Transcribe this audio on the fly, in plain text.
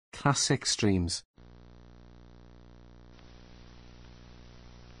classic streams.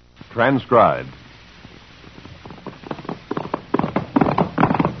 Transcribed.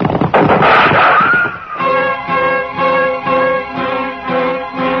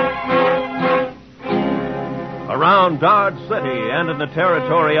 Around Dodge City and in the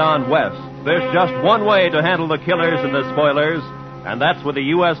territory on west, there's just one way to handle the killers and the spoilers, and that's with the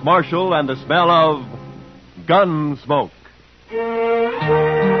U.S. Marshal and the smell of gun smoke.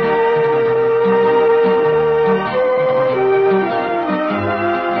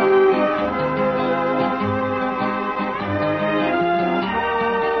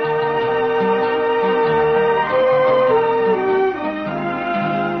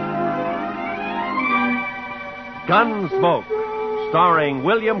 Gunsmoke, starring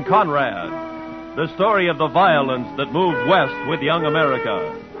William Conrad. The story of the violence that moved west with young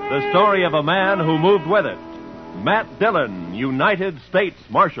America. The story of a man who moved with it. Matt Dillon, United States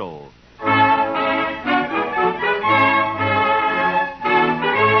Marshal.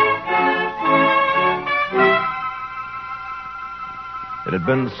 It had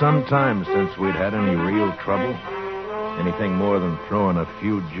been some time since we'd had any real trouble. Anything more than throwing a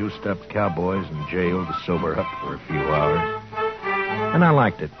few juiced-up cowboys in jail to sober up for a few hours. And I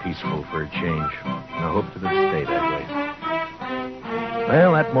liked it peaceful for a change. And I hoped it would stay that way.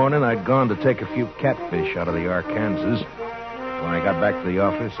 Well, that morning I'd gone to take a few catfish out of the Arkansas. When I got back to the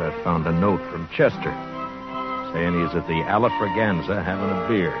office, I found a note from Chester saying he's at the Alafraganza having a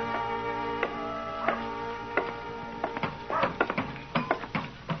beer.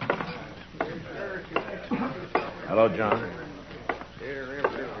 Hello, John.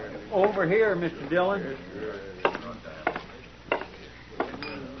 Over here, Mr. Dillon.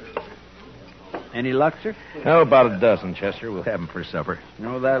 Any luck, sir? Oh, about a dozen, Chester. We'll have them for supper.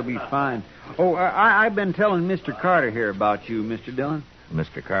 No, that'll be fine. Oh, I've been telling Mr. Carter here about you, Mr. Dillon.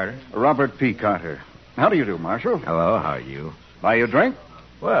 Mr. Carter? Robert P. Carter. How do you do, Marshal? Hello, how are you? Buy you a drink?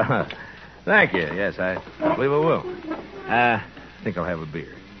 Well, thank you. Yes, I believe I will. I think I'll have a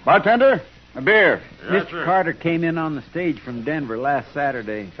beer. Bartender, a beer. Mr. Carter came in on the stage from Denver last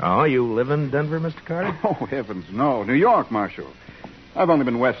Saturday. Oh, you live in Denver, Mr. Carter? Oh, heavens, no. New York, Marshal. I've only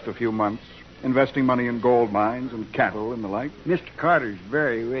been west a few months, investing money in gold mines and cattle and the like. Mr. Carter's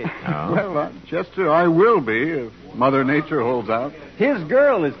very rich. Oh. Well, Chester, I will be if Mother Nature holds out. His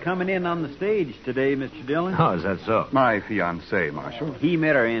girl is coming in on the stage today, Mr. Dillon. Oh, is that so? My fiancée, Marshal. He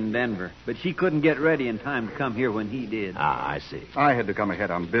met her in Denver, but she couldn't get ready in time to come here when he did. Ah, I see. I had to come ahead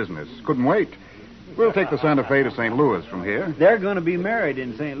on business. Couldn't wait. We'll take the Santa Fe to St. Louis from here. They're going to be married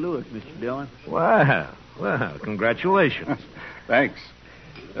in St. Louis, Mr. Dillon. Well, congratulations. Thanks.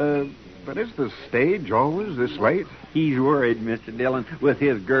 But is the stage always this late? He's worried, Mr. Dillon, with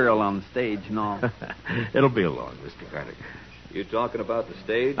his girl on the stage and all. It'll be along, Mr. Carter. You talking about the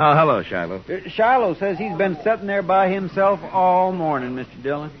stage? Oh, hello, Shiloh. Shiloh says he's been sitting there by himself all morning, Mr.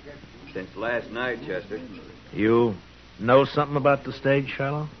 Dillon. Since last night, Chester. You know something about the stage,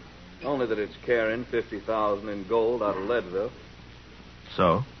 Shiloh? Only that it's carrying $50,000 in gold out of Leadville.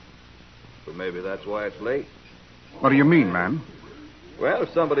 So? So maybe that's why it's late. What do you mean, man? Well, if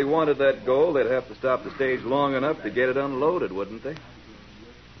somebody wanted that gold, they'd have to stop the stage long enough to get it unloaded, wouldn't they?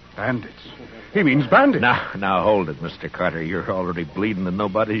 Bandits. He means bandits. Now, hold it, Mr. Carter. You're already bleeding and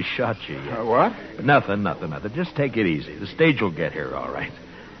nobody's shot you yet. What? Nothing. Just take it easy. The stage will get here all right.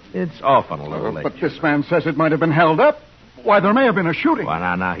 It's off on a little late. But this man says it might have been held up. Why, there may have been a shooting. Well,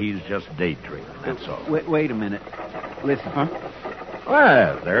 now, he's just daydreaming, that's all. Wait a minute. Listen. Huh?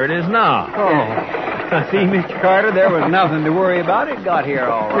 Well, there it is now. Oh. See, Mr. Carter, there was nothing to worry about. It got here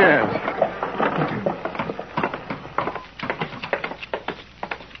all right. Yes.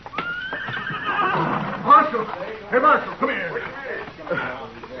 Marshal! Hey, Marshal, come here.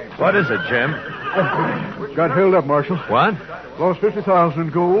 What is it, Jim? Got held up, Marshal. What? Lost 50,000 in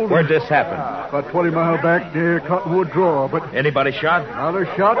gold. Where'd this happen? About 20 mile back near Cottonwood Draw, but Anybody shot? another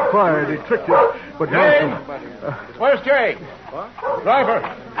shot fired. They tricked it. But Marshal, Where's Jane? Driver.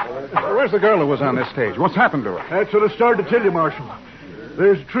 Where's the girl who was on this stage? What's happened to her? that's what I started to tell you, Marshal.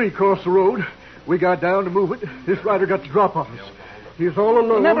 There's a tree across the road. We got down to move it. This rider got the drop on us. He's all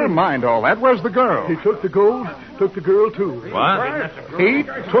alone. Never mind all that. Where's the girl? He took the gold, took the girl, too. What? He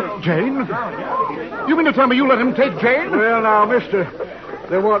took Jane? You mean to tell me you let him take Jane? Well, now, mister,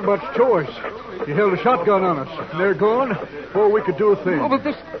 there wasn't much choice. He held a shotgun on us, and they're gone before we could do a thing. Oh, but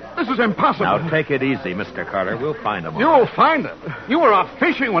this is impossible. Now, take it easy, Mr. Carter. We'll find him. You'll find them. You were off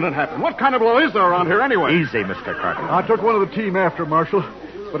fishing when it happened. What kind of law is there around here anyway? Easy, Mr. Carter. I took one of the team after Marshal,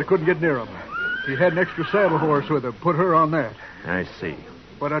 but I couldn't get near him. He had an extra saddle horse with him. Put her on that. I see.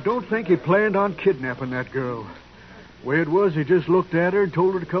 But I don't think he planned on kidnapping that girl. Way it was, he just looked at her and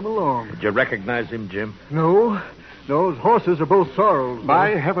told her to come along. Did you recognize him, Jim? No, his horses are both sorrels. By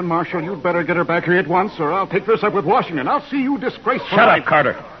heaven, Marshal, you'd better get her back here at once, or I'll take this up with Washington. I'll see you disgraced for Shut life. up,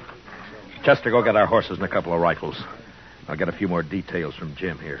 Carter. Chester, go get our horses and a couple of rifles. I'll get a few more details from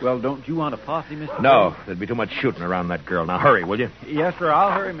Jim here. Well, don't you want a posse, Mr. No, there'd be too much shooting around that girl. Now, hurry, will you? Dillon? Yes, sir.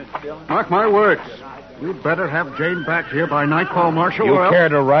 I'll hurry, Mr. Dillon. Mark my words. You'd better have Jane back here by nightfall, Marshal. You or else- care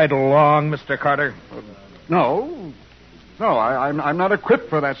to ride along, Mr. Carter? No. No, I'm not equipped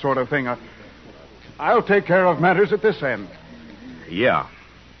for that sort of thing. I'll take care of matters at this end. Yeah.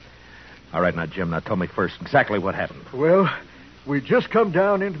 All right, now, Jim, now tell me first exactly what happened. Well, we just come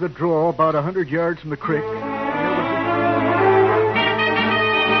down into the draw about 100 yards from the creek.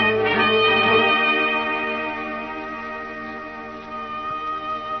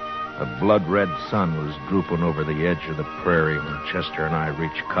 A blood-red sun was drooping over the edge of the prairie when Chester and I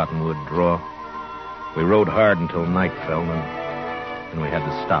reached Cottonwood Draw. We rode hard until night fell, and we had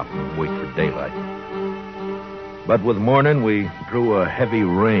to stop and wait for daylight. But with morning, we drew a heavy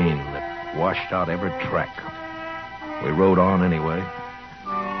rain that washed out every track. We rode on anyway.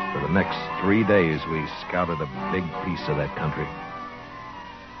 For the next 3 days, we scouted a big piece of that country.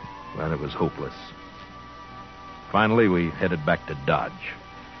 But it was hopeless. Finally, we headed back to Dodge,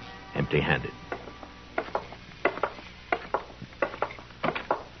 empty-handed.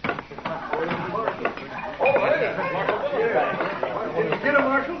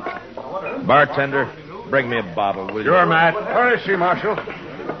 Bartender, bring me a bottle, will you? Sure, Matt. Where is she, Marshal?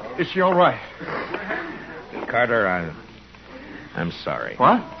 Is she all right? Carter, I'm sorry.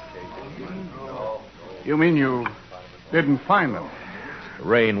 What? You mean you didn't find them?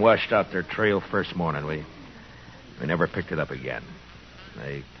 Rain washed out their trail first morning. We never picked it up again.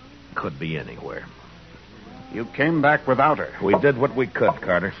 They could be anywhere. You came back without her. We did what we could,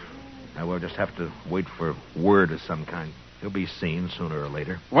 Carter. Now we'll just have to wait for word of some kind. He'll be seen sooner or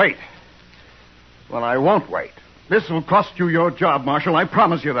later. Wait. Well, I won't wait. This will cost you your job, Marshal. I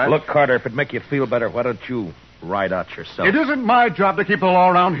promise you that. Look, Carter, if it'd make you feel better, why don't you ride out yourself? It isn't my job to keep the law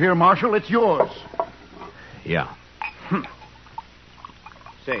around here, Marshal. It's yours. Yeah.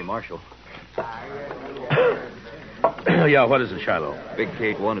 Say, Marshal, Yeah, what is it, Shiloh? Big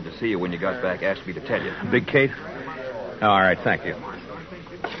Kate wanted to see you when you got back. Asked me to tell you. Big Kate? Oh, all right, thank you.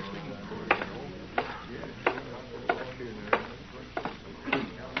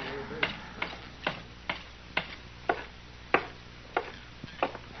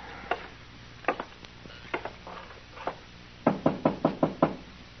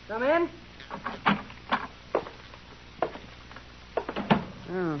 Come in.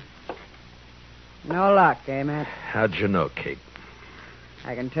 Oh. No luck, eh, Matt? How'd you know, Kate?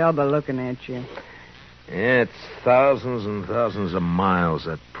 I can tell by looking at you. Yeah, it's thousands and thousands of miles,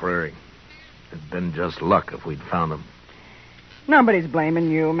 that prairie. It'd been just luck if we'd found them. Nobody's blaming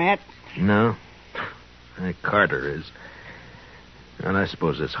you, Matt. No? Carter is. And I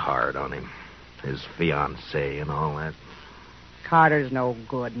suppose it's hard on him. His fiancée and all that. Carter's no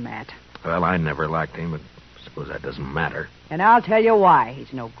good, Matt. Well, I never liked him, but I suppose that doesn't matter. And I'll tell you why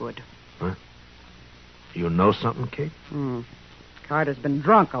he's no good. You know something, Kate? Carter's been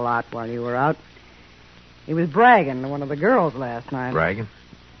drunk a lot while you were out. He was bragging to one of the girls last night. Bragging?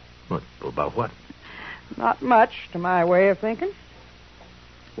 What? About what? Not much, to my way of thinking.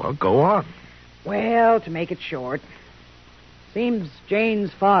 Well, go on. Well, to make it short, seems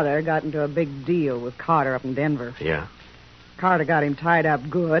Jane's father got into a big deal with Carter up in Denver. Yeah? Carter got him tied up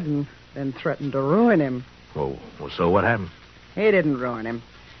good and then threatened to ruin him. Well, so what happened? He didn't ruin him.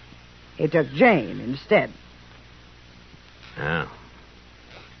 He took Jane instead. Yeah.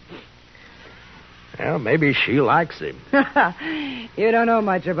 Well, maybe she likes him. You don't know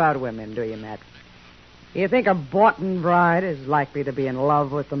much about women, do you, Matt? You think a boughten bride is likely to be in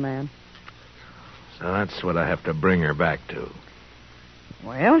love with the man? So that's what I have to bring her back to.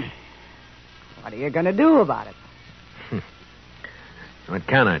 Well, what are you going to do about it? What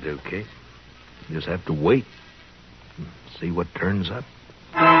can I do, Kate? You just have to wait and see what turns up.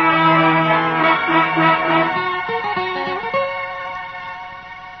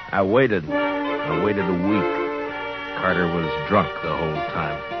 I waited a week. Carter was drunk the whole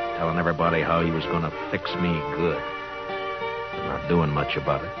time, telling everybody how he was going to fix me good. But not doing much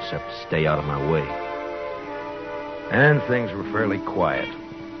about it, except stay out of my way. And things were fairly quiet.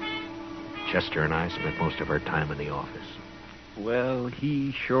 Chester and I spent most of our time in the office. Well,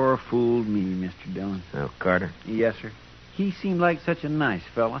 he sure fooled me, Mr. Dillon. Now, Carter? Yes, sir. He seemed like such a nice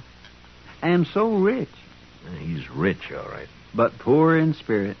fella. And so rich. He's rich, all right. But poor in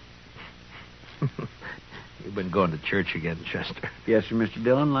spirit. You've been going to church again, Chester. Yes, sir, Mr.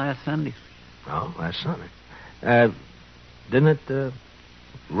 Dillon, last Sunday. Oh, last Sunday. Didn't it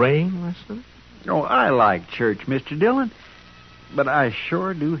rain last night? Oh, I like church, Mr. Dillon. But I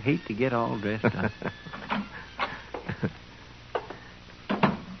sure do hate to get all dressed up.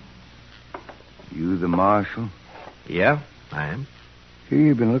 You the marshal? Yeah, I am. Here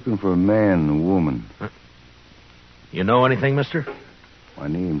you've been looking for a man and a woman. You know anything, mister? My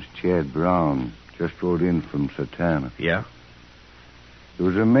name's Chad Brown. Just rode in from Satana. Yeah? There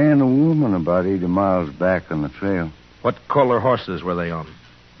was a man and a woman about 80 miles back on the trail. What color horses were they on?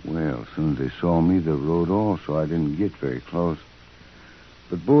 Well, as soon as they saw me, they rode off, so I didn't get very close.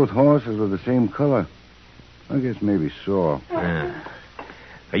 But both horses were the same color. I guess maybe sore. Yeah.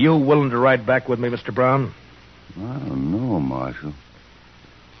 Are you willing to ride back with me, Mr. Brown? I don't know, Marshal.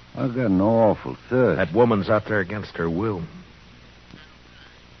 I've got an awful thirst. That woman's out there against her will.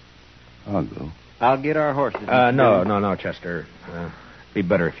 I'll go. I'll get our horses. No, Chester. Be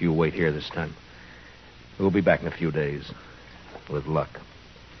better if you wait here this time. We'll be back in a few days. With luck.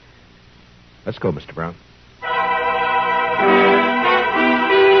 Let's go, Mr. Brown.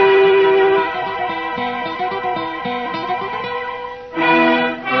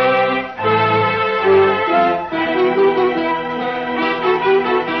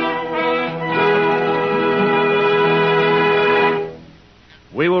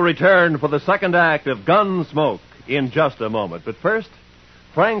 We will return for the second act of Gunsmoke in just a moment. But first,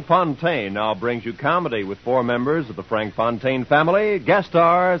 Frank Fontaine now brings you comedy with 4 members of the Frank Fontaine family, guest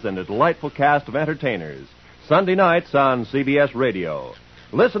stars, and a delightful cast of entertainers. Sunday nights on CBS Radio.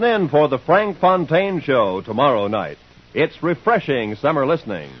 Listen in for the Frank Fontaine Show tomorrow night. It's refreshing summer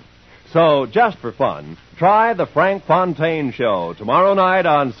listening. So, just for fun, try the Frank Fontaine Show tomorrow night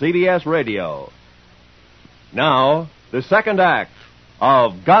on CBS Radio. Now, the second act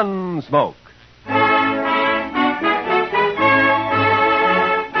of Gunsmoke.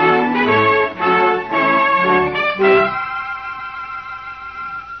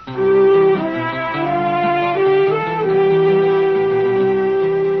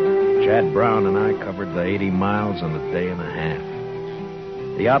 Chad Brown and I covered the 80 miles in a day and a half.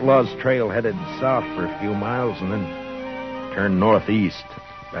 The Outlaws' trail headed south for a few miles and then turned northeast,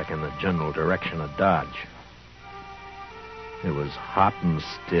 back in the general direction of Dodge. It was hot and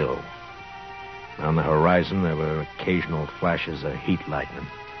still. On the horizon, there were occasional flashes of heat lightning.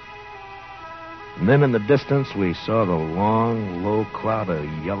 And then in the distance, we saw the long, low cloud of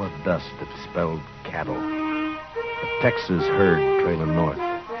yellow dust that spelled cattle. A Texas herd trailing north.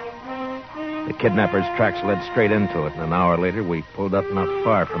 The kidnappers' tracks led straight into it, and an hour later, we pulled up not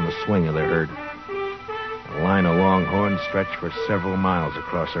far from the swing of the herd. A line of longhorns stretched for several miles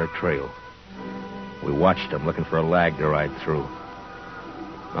across our trail. We watched them, looking for a lag to ride through.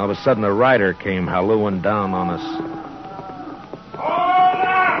 All of a sudden, a rider came hallooing down on us. Hold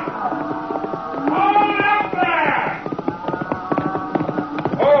up! Hold up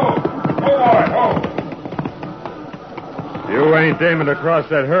there! You ain't aiming to cross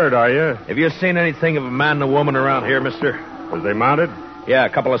that herd, are you? Have you seen anything of a man and a woman around here, mister? Was they mounted? Yeah, a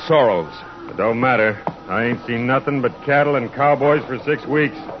couple of sorrels. It don't matter. I ain't seen nothing but cattle and cowboys for 6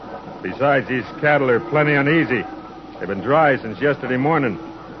 weeks. Besides, these cattle are plenty uneasy. They've been dry since yesterday morning.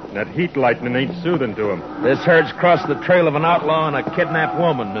 And that heat lightning ain't soothing to them. This herd's crossed the trail of an outlaw and a kidnapped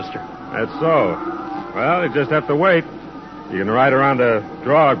woman, mister. That's so. Well, you just have to wait. You can ride around a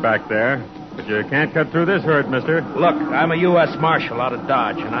draw back there, but you can't cut through this herd, mister. Look, I'm a U.S. Marshal out of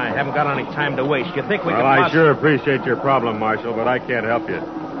Dodge, and I haven't got any time to waste. You think we can... Well, I sure appreciate your problem, Marshal, but I can't help you.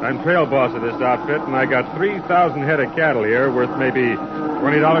 I'm trail boss of this outfit, and I got 3,000 head of cattle here worth maybe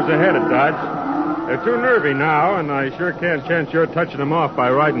 $20 a head at Dodge. They're too nervy now, and I sure can't chance your touching them off by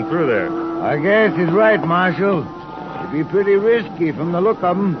riding through there. I guess he's right, Marshal. It'd be pretty risky from the look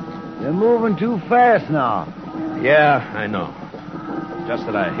of them. They're moving too fast now. Yeah, I know. Just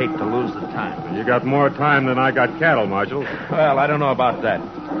that I hate to lose the time. You got more time than I got cattle, Marshal. Well, I don't know about that.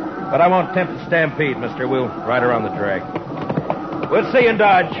 But I won't tempt the stampede, mister. We'll ride around the drag. We'll see you in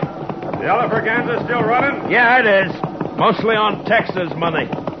Dodge. The Elephant still running? Yeah, it is. Mostly on Texas money.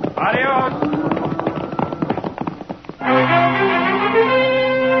 Adios.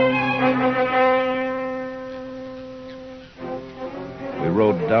 We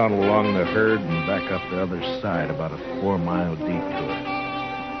rode down along the herd and back up the other side, about a 4-mile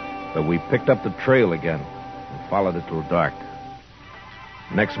detour. But we picked up the trail again and followed it till dark.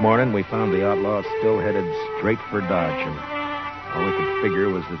 Next morning, we found the outlaw still headed straight for Dodge, and all we could figure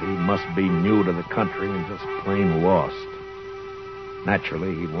was that he must be new to the country and just plain lost.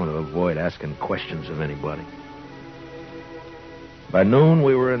 Naturally, he'd want to avoid asking questions of anybody. By noon,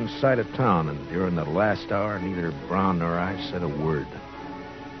 we were in sight of town, and during the last hour, neither Brown nor I said a word.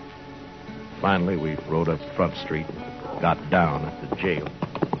 Finally, we rode up Front Street and got down at the jail.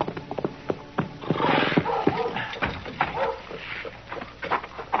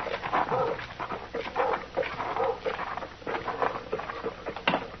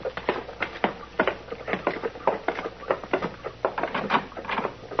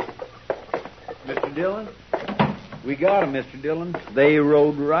 Mr. Dillon? We got him, Mr. Dillon. They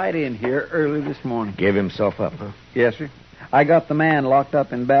rode right in here early this morning. Gave himself up, huh? Yes, sir. I got the man locked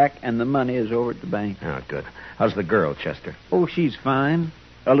up in back, and the money is over at the bank. Oh, good. How's the girl, Chester? Oh, she's fine.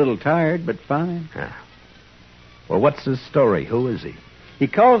 A little tired, but fine. Yeah. Well, what's his story? Who is he? He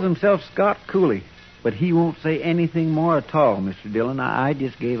calls himself Scott Cooley, but he won't say anything more at all, Mr. Dillon. I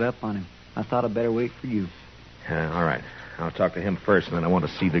just gave up on him. I thought I'd better wait for you. All right. I'll talk to him first, and then I want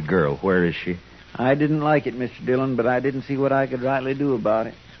to see the girl. Where is she? I didn't like it, Mr. Dillon, but I didn't see what I could rightly do about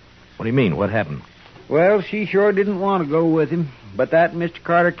it. What do you mean? What happened? Well, she sure didn't want to go with him, but that Mr.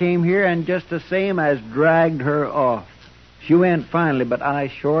 Carter came here and just the same as dragged her off. She went finally, but I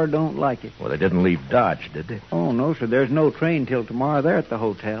sure don't like it. Well, they didn't leave Dodge, did they? Oh, no, sir. There's no train till tomorrow. They're at the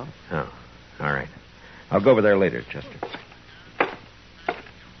hotel. Oh, all right. I'll go over there later, Chester.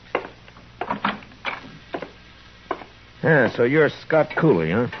 Yeah, so you're Scott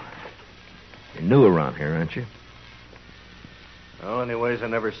Cooley, huh? You're new around here, aren't you? Well, anyways, I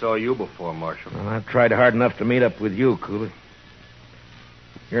never saw you before, Marshal. Well, I've tried hard enough to meet up with you, Cooley.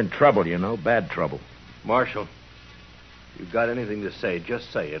 You're in trouble, you know, bad trouble. Marshal, you got anything to say,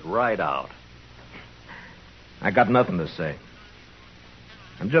 just say it right out. I got nothing to say.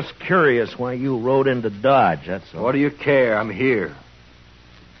 I'm just curious why you rode into Dodge, that's all. What do you care? I'm here.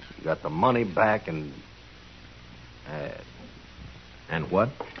 You got the money back and... And what?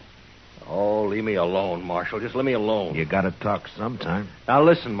 Oh, leave me alone, Marshal. Just leave me alone. You gotta talk sometime. Now,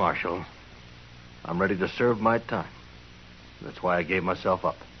 listen, Marshal. I'm ready to serve my time. That's why I gave myself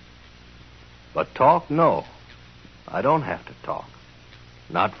up. But talk, no. I don't have to talk.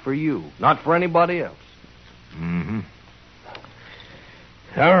 Not for you. Not for anybody else. Mm-hmm.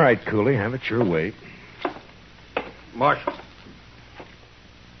 All right, Cooley. Have it your way. Marshal.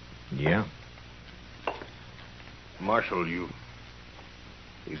 Yeah? Marshal, you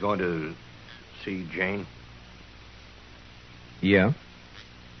going to see Jane? Yeah.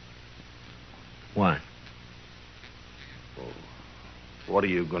 Why? Well, what are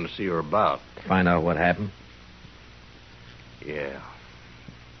you going to see her about? Find out what happened? Yeah.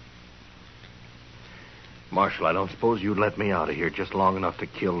 Marshal, I don't suppose you'd let me out of here just long enough to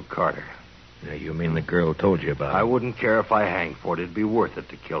kill Carter. Yeah, you mean the girl told you about it? I wouldn't care if I hang for it. It'd be worth it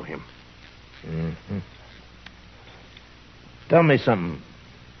to kill him. Mm-hmm. Tell me something.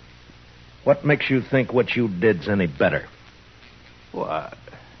 What makes you think what you did's any better? Why?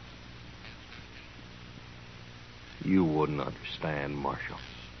 You wouldn't understand, Marshal.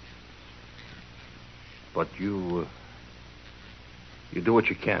 But you do what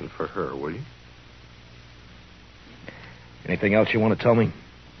you can for her, will you? Anything else you want to tell me?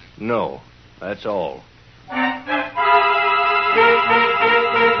 No, that's all.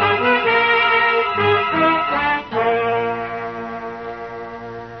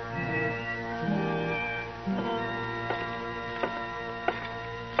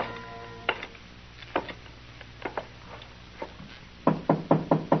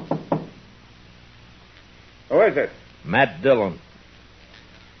 Who is it? Matt Dillon.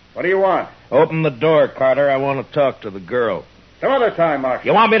 What do you want? Open the door, Carter. I want to talk to the girl. Some other time, Marshal.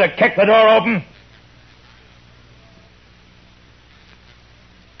 You want me to kick the door open?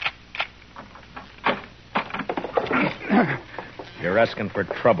 You're asking for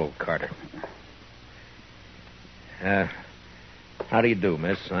trouble, Carter. How do you do,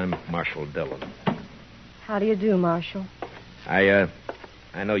 miss? I'm Marshal Dillon. How do you do, Marshal? I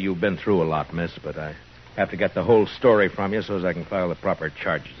know you've been through a lot, miss, but I have to get the whole story from you so as I can file the proper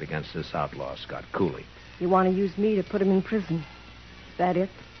charges against this outlaw, Scott Cooley. You want to use me to put him in prison? Is that it?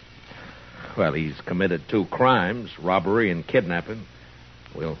 Well, he's committed 2 crimes, robbery and kidnapping.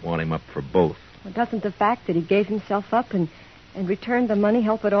 We'll want him up for both. Well, doesn't the fact that he gave himself up and returned the money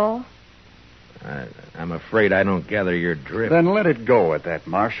help at all? I'm afraid I don't gather your drift. Then let it go at that,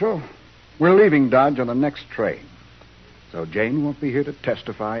 Marshal. We're leaving Dodge on the next train. So Jane won't be here to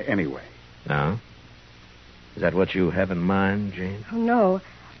testify anyway. No? Is that what you have in mind, Jane? Oh, no.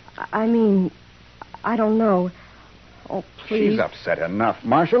 I mean, I don't know. Oh, please. She's upset enough.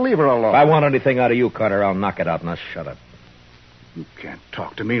 Marshal, leave her alone. If I want anything out of you, Carter, I'll knock it out. Now shut up. You can't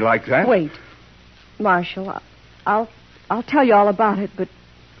talk to me like that. Wait. Marshal, I'll tell you all about it, but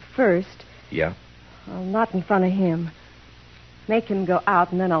first... Yeah? Well, not in front of him. Make him go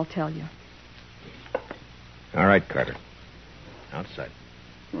out, and then I'll tell you. All right, Carter. Outside.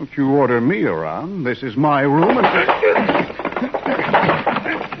 Don't you order me around. This is my room. And...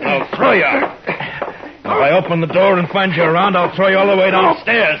 I'll throw you out. If I open the door and find you around, I'll throw you all the way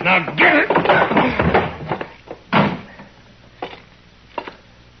downstairs. Now get it!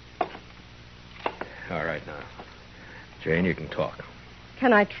 All right, now. Jane, you can talk.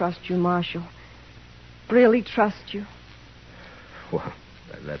 Can I trust you, Marshal? Really trust you? Well,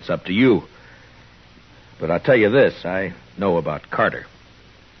 that's up to you. But I'll tell you this. I know about Carter.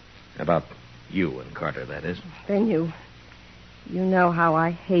 About you and Carter, that is. Then you know how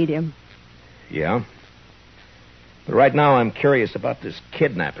I hate him. Yeah? But right now I'm curious about this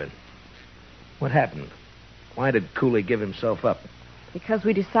kidnapping. What happened? Why did Cooley give himself up? Because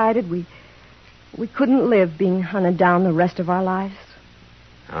we decided we couldn't live being hunted down the rest of our lives.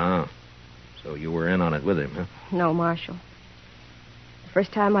 Ah. So you were in on it with him, huh? No, Marshal. The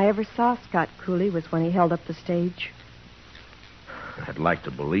first time I ever saw Scott Cooley was when he held up the stage. I'd like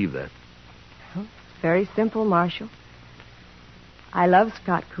to believe that. Well, very simple, Marshal. I love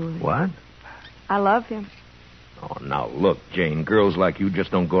Scott Cooley. What? I love him. Oh, now look, Jane, girls like you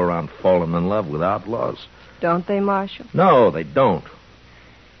just don't go around falling in love with outlaws. Don't they, Marshal? No, they don't.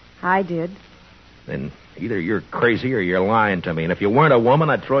 I did. Then either you're crazy or you're lying to me. And if you weren't a woman,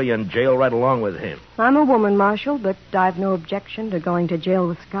 I'd throw you in jail right along with him. I'm a woman, Marshal, but I've no objection to going to jail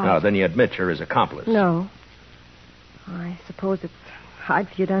with Scott. Now, then you admit you're his accomplice. No. I suppose it's hard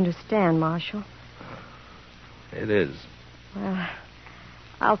for you to understand, Marshal. It is. Well,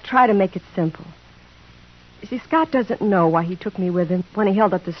 I'll try to make it simple. You see, Scott doesn't know why he took me with him when he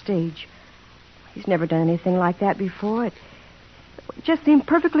held up the stage. He's never done anything like that before. It just seemed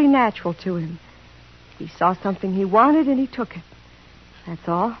perfectly natural to him. He saw something he wanted and he took it. That's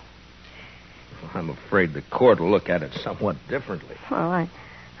all. I'm afraid the court will look at it somewhat differently. Well, I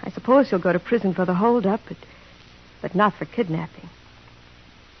suppose he'll go to prison for the holdup, but not for kidnapping.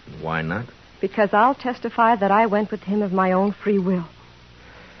 Why not? Because I'll testify that I went with him of my own free will.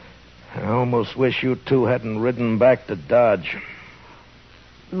 I almost wish you two hadn't ridden back to Dodge.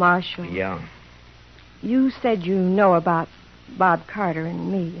 Marshal. Yeah? You said you know about Bob Carter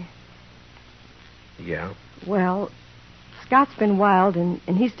and me. Yeah? Well, Scott's been wild and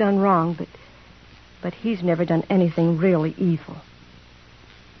he's done wrong, but he's never done anything really evil.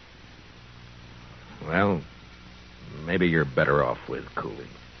 Well, maybe you're better off with Cooley.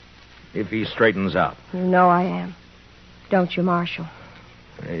 If he straightens out. You know I am. Don't you, Marshal?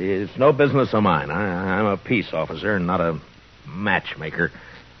 It's no business of mine. I'm a peace officer, not a matchmaker.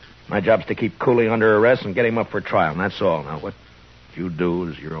 My job's to keep Cooley under arrest and get him up for trial, and that's all. Now, what you do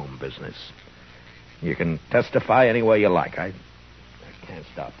is your own business. You can testify any way you like. I can't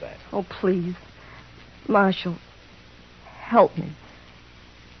stop that. Oh, please. Marshal, help me.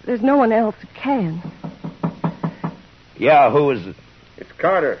 There's no one else who can. Yeah, who is it? It's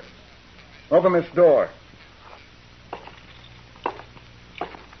Carter. Open this door.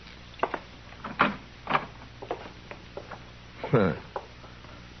 Huh.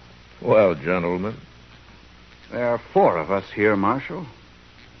 Well, gentlemen. There are 4 of us here, Marshal.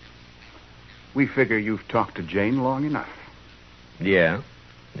 We figure you've talked to Jane long enough. Yeah,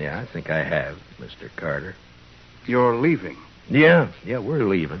 I think I have, Mr. Carter. You're leaving. Yeah, we're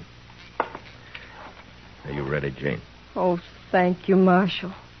leaving. Are you ready, Jane? Oh, thank you,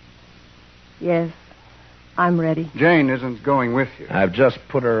 Marshal. Yes, I'm ready. Jane isn't going with you. I've just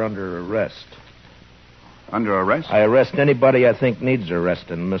put her under arrest. Under arrest? I arrest anybody I think needs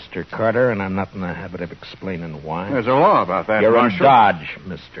arresting, Mr. Carter, and I'm not in the habit of explaining why. There's a law about that, You're Marshal. in Dodge,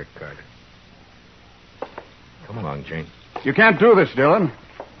 Mr. Carter. Come along, Jane. You can't do this, Dillon.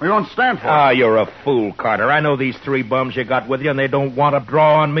 We won't stand for it. Ah, you're a fool, Carter. I know these 3 bums you got with you, and they don't want to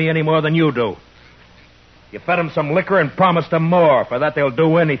draw on me any more than you do. You fed them some liquor and promised them more. For that, they'll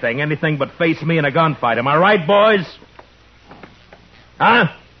do anything but face me in a gunfight. Am I right, boys? Huh?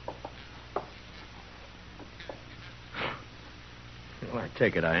 Well, I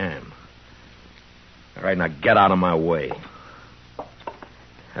take it I am. All right, now get out of my way.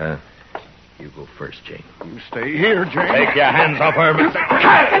 You go first, Jane. You stay here, Jane. Take your hands off her, Mr.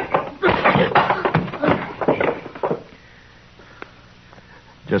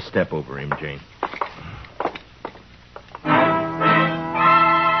 Just step over him, Jane.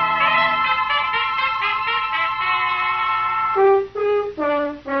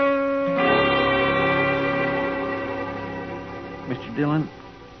 Mr. Dillon,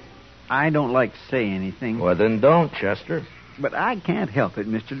 I don't like to say anything. Well, then don't, Chester. But I can't help it,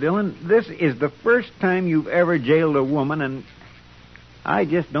 Mr. Dillon. This is the first time you've ever jailed a woman, and I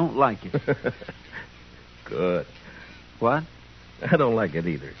just don't like it. Good. What? I don't like it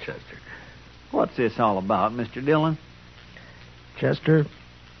either, Chester. What's this all about, Mr. Dillon? Chester,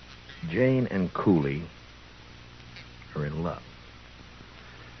 Jane and Cooley or in love.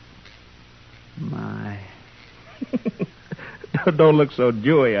 My. Don't look so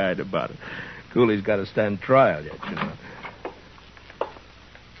dewy-eyed about it. Cooley's got to stand trial yet, you know.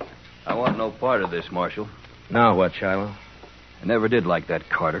 I want no part of this, Marshal. Now what, Shiloh? I never did like that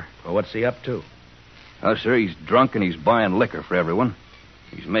Carter. Well, what's he up to? Oh, sir, he's drunk and he's buying liquor for everyone.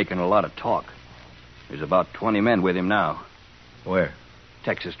 He's making a lot of talk. There's about 20 men with him now. Where?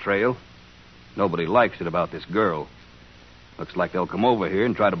 Texas Trail. Nobody likes it about this girl. Looks like they'll come over here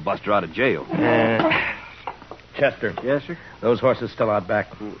and try to bust her out of jail. Chester. Yes, sir? Those horses still out back?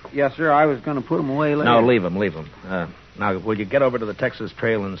 Yes, sir. I was going to put them away later. No, leave them. Now, will you get over to the Texas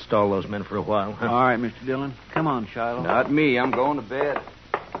Trail and install those men for a while? Huh? All right, Mr. Dillon. Come on, Shiloh. Not me. I'm going to bed.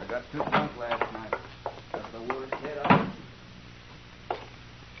 I got too drunk last night. Got the worst head out.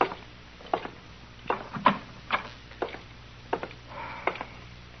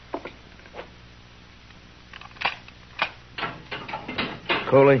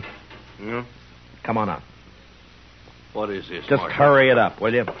 Cooley? Yeah? Come on up. What is this, Just Marshal? hurry it up,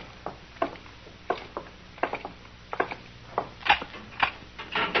 will you?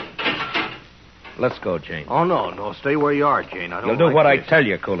 Let's go, Jane. Oh, no. Stay where you are, Jane. I don't You'll do like what this. I tell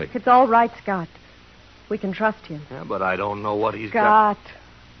you, Cooley. It's all right, Scott. We can trust him. Yeah, but I don't know what he's Scott.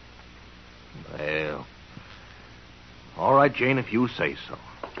 got. Well. All right, Jane, if you say so.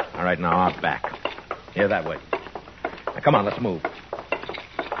 All right, now, out back. Here, that way. Now, come on, let's move.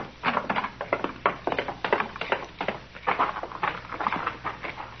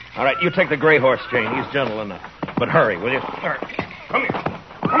 All right, you take the gray horse, Jane. He's gentle enough. But hurry, will you? All right. Come here.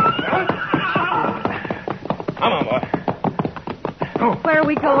 Come on, boy. Where are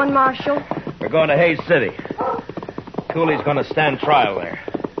we going, Marshal? We're going to Hayes City. Cooley's going to stand trial there.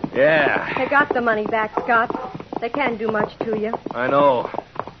 Yeah, They got the money back, Scott. They can't do much to you. I know.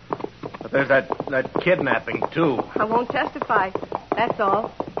 But there's that kidnapping, too. I won't testify. That's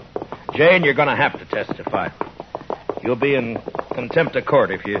all. Jane, you're going to have to testify. You'll be in contempt of court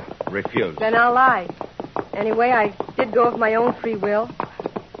if you refuse. Then I'll lie. Anyway, I did go of my own free will.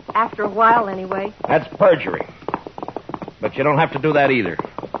 After a while, anyway. That's perjury. But you don't have to do that either.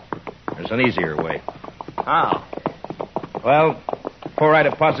 There's an easier way. How? Well, before I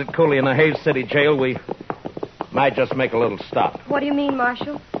deposit Cooley in the Hayes City jail, we might just make a little stop. What do you mean,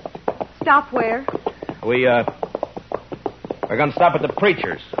 Marshal? Stop where? We're going to stop at the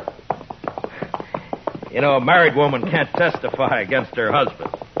preacher's. You know, a married woman can't testify against her husband.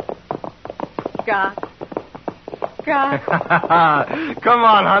 Scott. Scott. Come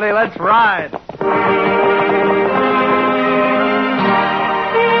on, honey, let's ride.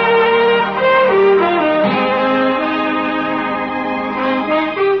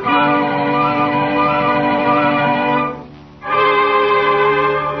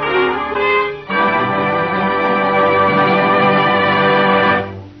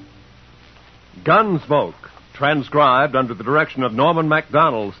 Gunsmoke, transcribed under the direction of Norman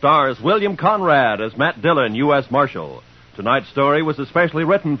MacDonald, stars William Conrad as Matt Dillon, U.S. Marshal. Tonight's story was especially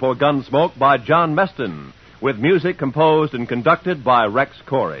written for Gunsmoke by John Meston, with music composed and conducted by Rex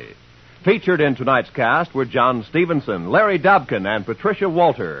Corey. Featured in tonight's cast were John Stevenson, Larry Dobkin, and Patricia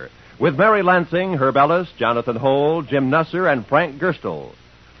Walter, with Mary Lansing, Herb Ellis, Jonathan Hole, Jim Nusser, and Frank Gerstle.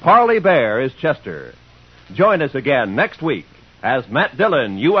 Parley Bear is Chester. Join us again next week as Matt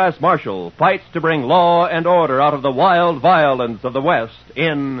Dillon, U.S. Marshal, fights to bring law and order out of the wild violence of the West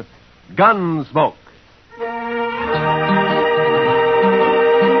in Gunsmoke.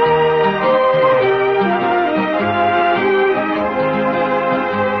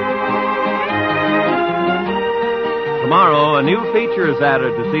 Tomorrow, a new feature is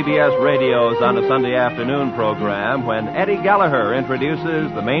added to CBS Radio's On a Sunday Afternoon program when Eddie Gallagher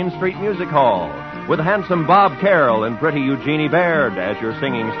introduces the Main Street Music Hall with handsome Bob Carroll and pretty Eugenie Baird as your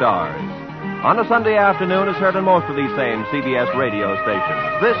singing stars. On a Sunday Afternoon is heard on most of these same CBS radio stations.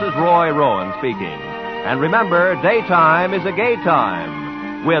 This is Roy Rowan speaking. And remember, daytime is a gay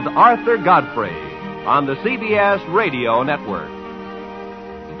time with Arthur Godfrey on the CBS Radio Network.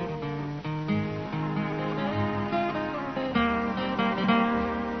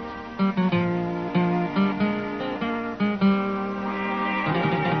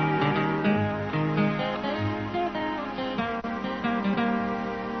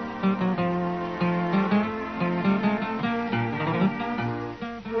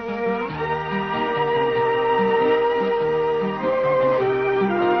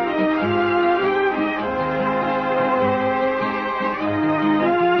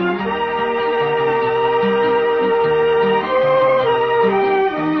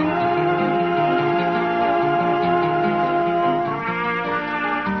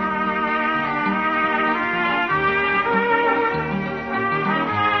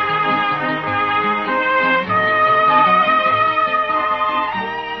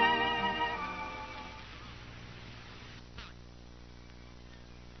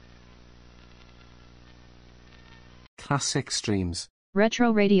 Classic Streams.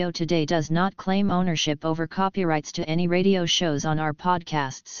 Retro Radio Today does not claim ownership over copyrights to any radio shows on our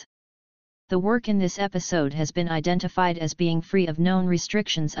podcasts. The work in this episode has been identified as being free of known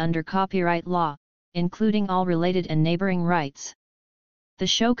restrictions under copyright law, including all related and neighboring rights. The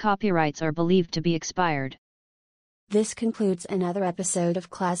show copyrights are believed to be expired. This concludes another episode of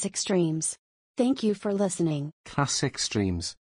Classic Streams. Thank you for listening. Classic Streams.